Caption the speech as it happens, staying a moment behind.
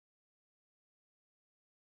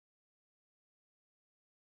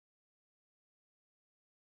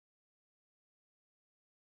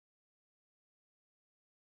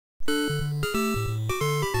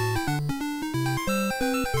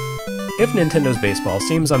If Nintendo's baseball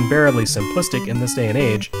seems unbearably simplistic in this day and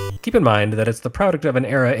age, keep in mind that it's the product of an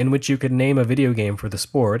era in which you could name a video game for the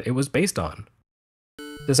sport it was based on.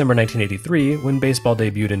 December 1983, when baseball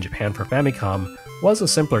debuted in Japan for Famicom, was a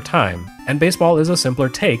simpler time, and baseball is a simpler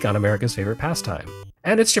take on America's favorite pastime.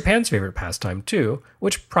 And it's Japan's favorite pastime too,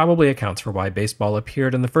 which probably accounts for why baseball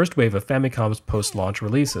appeared in the first wave of Famicom's post-launch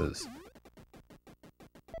releases.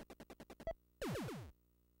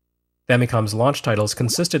 Famicom's launch titles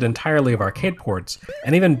consisted entirely of arcade ports,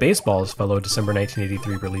 and even baseball's fellow December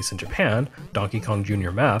 1983 release in Japan, Donkey Kong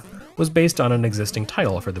Jr. Math, was based on an existing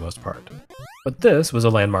title for the most part. But this was a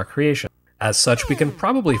landmark creation. As such, we can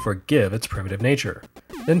probably forgive its primitive nature.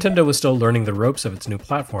 Nintendo was still learning the ropes of its new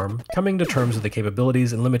platform, coming to terms with the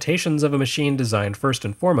capabilities and limitations of a machine designed first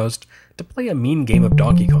and foremost to play a mean game of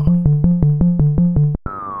Donkey Kong.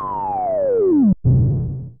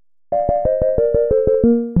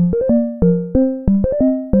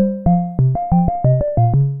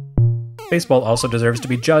 Baseball also deserves to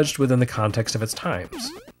be judged within the context of its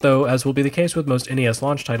times, though, as will be the case with most NES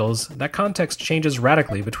launch titles, that context changes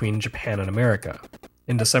radically between Japan and America.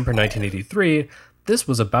 In December 1983, this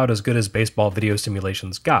was about as good as baseball video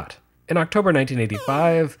simulations got. In October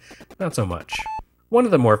 1985, not so much. One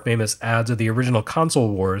of the more famous ads of the original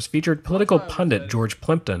console wars featured political pundit George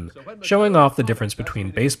Plimpton, showing off the difference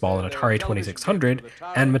between baseball and Atari 2600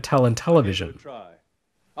 and Mattel and Intellivision.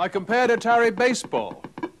 I compared Atari baseball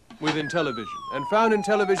with Intellivision, and found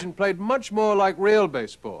Intellivision played much more like real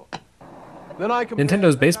baseball.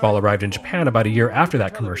 Nintendo's baseball arrived in Japan about a year after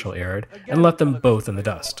that commercial aired, and left them both in the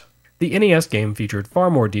dust. The NES game featured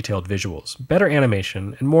far more detailed visuals, better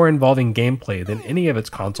animation, and more involving gameplay than any of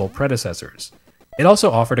its console predecessors. It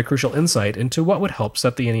also offered a crucial insight into what would help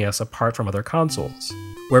set the NES apart from other consoles.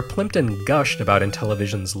 Where Plimpton gushed about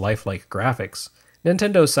Intellivision's lifelike graphics,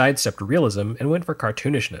 Nintendo sidestepped realism and went for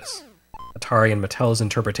cartoonishness. Atari and Mattel's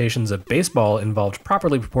interpretations of baseball involved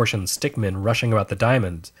properly proportioned stickmen rushing about the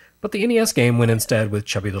diamond, but the NES game went instead with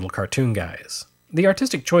chubby little cartoon guys. The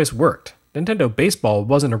artistic choice worked. Nintendo Baseball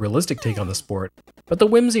wasn't a realistic take on the sport, but the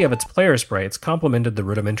whimsy of its player sprites complemented the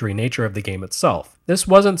rudimentary nature of the game itself. This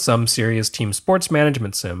wasn't some serious team sports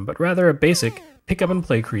management sim, but rather a basic,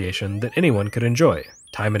 pick-up-and-play creation that anyone could enjoy.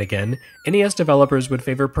 Time and again, NES developers would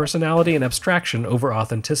favor personality and abstraction over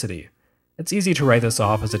authenticity. It's easy to write this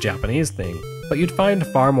off as a Japanese thing, but you'd find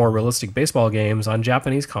far more realistic baseball games on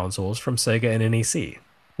Japanese consoles from Sega and NEC.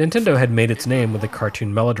 Nintendo had made its name with the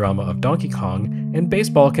cartoon melodrama of Donkey Kong, and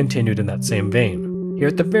baseball continued in that same vein. Here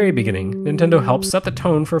at the very beginning, Nintendo helped set the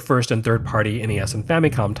tone for first and third-party NES and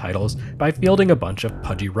Famicom titles by fielding a bunch of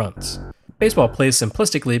pudgy runts. Baseball plays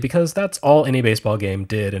simplistically because that's all any baseball game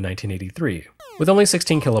did in 1983. With only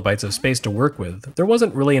 16 kilobytes of space to work with, there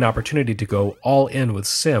wasn't really an opportunity to go all in with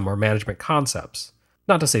sim or management concepts.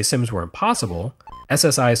 Not to say sims were impossible.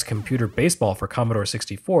 SSI's Computer Baseball for Commodore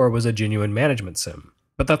 64 was a genuine management sim.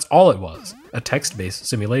 But that's all it was, a text-based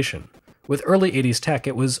simulation. With early 80s tech,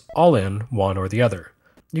 it was all in, one or the other.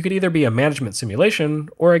 You could either be a management simulation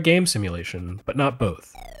or a game simulation, but not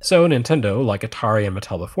both. So Nintendo, like Atari and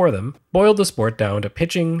Mattel before them, boiled the sport down to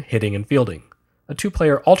pitching, hitting, and fielding. A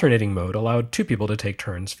two-player alternating mode allowed two people to take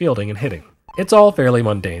turns fielding and hitting. It's all fairly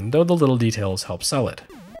mundane, though the little details help sell it.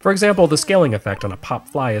 For example, the scaling effect on a pop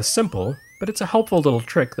fly is simple, but it's a helpful little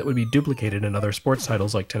trick that would be duplicated in other sports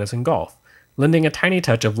titles like tennis and golf, lending a tiny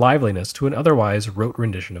touch of liveliness to an otherwise rote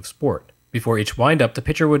rendition of sport. Before each windup, the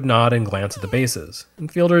pitcher would nod and glance at the bases, and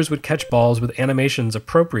fielders would catch balls with animations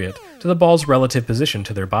appropriate to the ball's relative position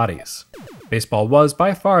to their bodies. Baseball was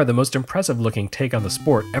by far the most impressive-looking take on the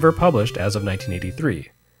sport ever published as of 1983.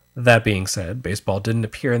 That being said, baseball didn't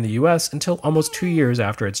appear in the US until almost 2 years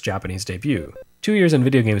after its Japanese debut. 2 years in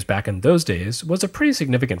video games back in those days was a pretty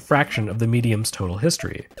significant fraction of the medium's total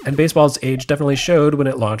history, and baseball's age definitely showed when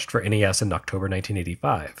it launched for NES in October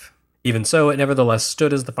 1985. Even so, it nevertheless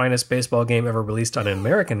stood as the finest baseball game ever released on an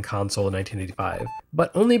American console in 1985, but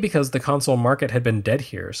only because the console market had been dead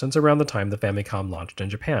here since around the time the Famicom launched in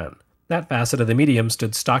Japan. That facet of the medium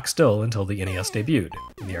stood stock still until the NES debuted.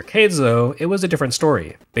 In the arcades, though, it was a different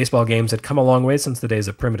story. Baseball games had come a long way since the days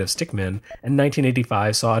of primitive stickmen, and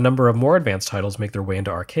 1985 saw a number of more advanced titles make their way into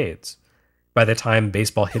arcades. By the time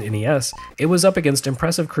baseball hit NES, it was up against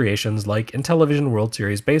impressive creations like Intellivision World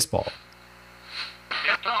Series Baseball,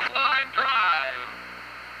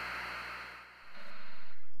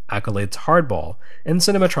 Accolade's Hardball, and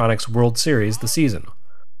Cinematronics World Series The Season.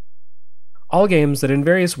 All games that in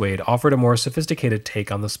various ways offered a more sophisticated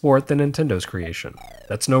take on the sport than Nintendo's creation.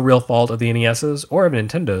 That's no real fault of the NES's or of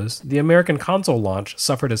Nintendo's. The American console launch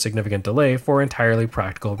suffered a significant delay for entirely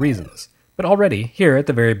practical reasons. But already, here at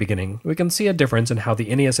the very beginning, we can see a difference in how the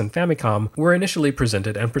NES and Famicom were initially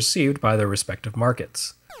presented and perceived by their respective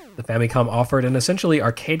markets. The Famicom offered an essentially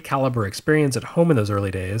arcade-caliber experience at home in those early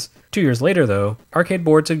days. 2 years later, though, arcade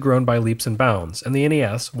boards had grown by leaps and bounds, and the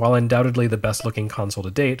NES, while undoubtedly the best-looking console to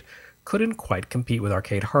date, couldn't quite compete with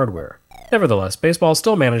arcade hardware. Nevertheless, baseball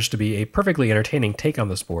still managed to be a perfectly entertaining take on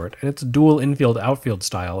the sport, and its dual infield-outfield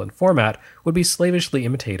style and format would be slavishly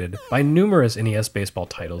imitated by numerous NES baseball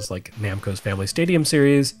titles like Namco's Family Stadium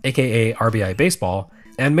series, aka RBI Baseball,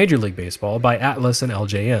 and Major League Baseball by Atlas and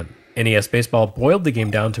LJN. NES Baseball boiled the game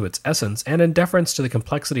down to its essence, and in deference to the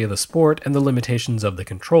complexity of the sport and the limitations of the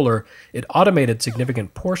controller, it automated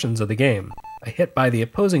significant portions of the game. A hit by the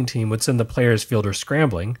opposing team would send the player's fielder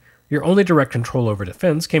scrambling. Your only direct control over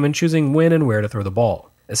defense came in choosing when and where to throw the ball.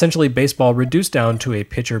 Essentially, baseball reduced down to a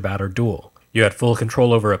pitcher-batter duel. You had full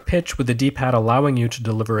control over a pitch, with the D-pad allowing you to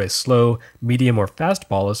deliver a slow, medium, or fast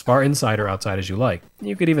ball as far inside or outside as you like.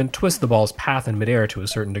 You could even twist the ball's path in midair to a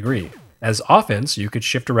certain degree. As offense, you could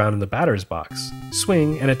shift around in the batter's box,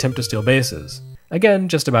 swing, and attempt to steal bases. Again,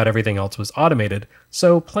 just about everything else was automated,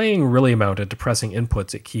 so playing really amounted to pressing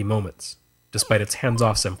inputs at key moments. Despite its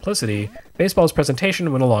hands-off simplicity, baseball's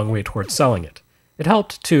presentation went a long way towards selling it. It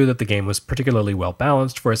helped, too, that the game was particularly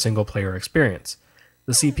well-balanced for a single-player experience.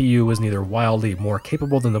 The CPU was neither wildly more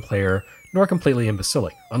capable than the player, nor completely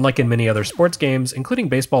imbecilic. Unlike in many other sports games, including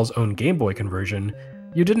baseball's own Game Boy conversion,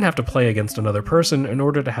 you didn't have to play against another person in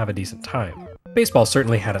order to have a decent time. Baseball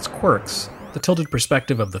certainly had its quirks. The tilted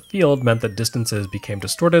perspective of the field meant that distances became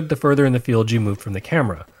distorted the further in the field you moved from the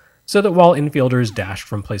camera, so that while infielders dashed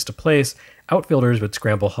from place to place, outfielders would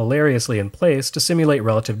scramble hilariously in place to simulate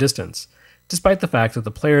relative distance, despite the fact that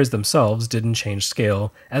the players themselves didn't change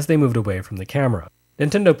scale as they moved away from the camera.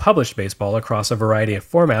 Nintendo published baseball across a variety of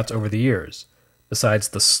formats over the years. Besides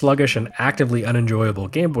the sluggish and actively unenjoyable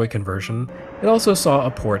Game Boy conversion, it also saw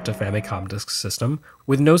a port to Famicom Disk System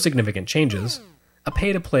with no significant changes, a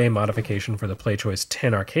pay-to-play modification for the PlayChoice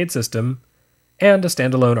 10 arcade system, and a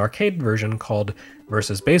standalone arcade version called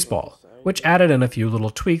Versus Baseball, which added in a few little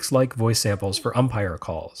tweaks like voice samples for umpire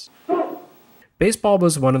calls. Baseball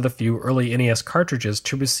was one of the few early NES cartridges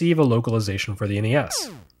to receive a localization for the NES.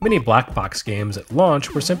 Many black box games at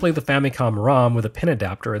launch were simply the Famicom ROM with a pin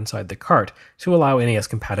adapter inside the cart to allow NES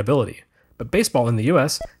compatibility, but Baseball in the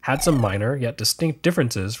US had some minor yet distinct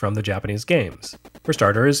differences from the Japanese games. For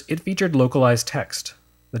starters, it featured localized text.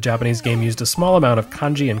 The Japanese game used a small amount of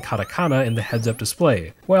kanji and katakana in the heads-up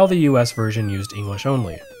display, while the US version used English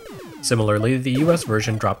only. Similarly, the US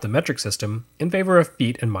version dropped the metric system in favor of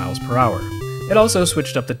feet and miles per hour. It also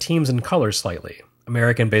switched up the teams and colors slightly.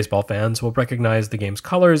 American baseball fans will recognize the game's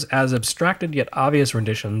colors as abstracted yet obvious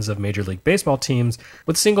renditions of Major League Baseball teams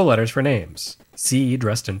with single letters for names. C,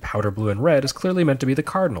 dressed in powder blue and red, is clearly meant to be the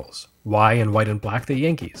Cardinals, Y in white and black the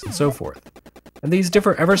Yankees, and so forth. And these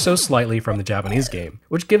differ ever so slightly from the Japanese game,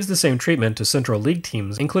 which gives the same treatment to Central League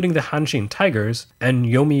teams including the Hanshin Tigers and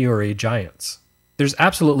Yomiuri Giants. There's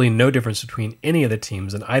absolutely no difference between any of the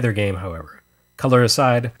teams in either game, however. Color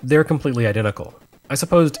aside, they're completely identical. I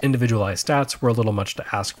supposed individualized stats were a little much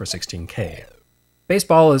to ask for 16K.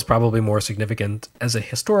 Baseball is probably more significant as a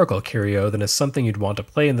historical curio than as something you'd want to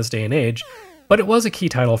play in this day and age, but it was a key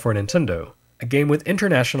title for Nintendo, a game with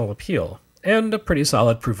international appeal, and a pretty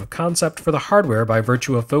solid proof of concept for the hardware by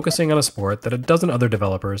virtue of focusing on a sport that a dozen other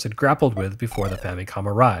developers had grappled with before the Famicom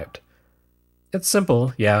arrived. It's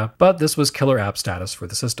simple, yeah, but this was killer app status for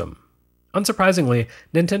the system. Unsurprisingly,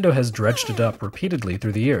 Nintendo has dredged it up repeatedly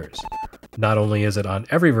through the years. Not only is it on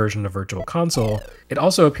every version of Virtual Console, it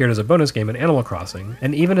also appeared as a bonus game in Animal Crossing,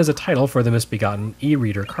 and even as a title for the misbegotten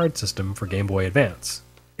e-reader card system for Game Boy Advance.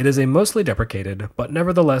 It is a mostly deprecated, but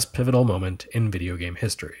nevertheless pivotal moment in video game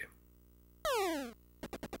history.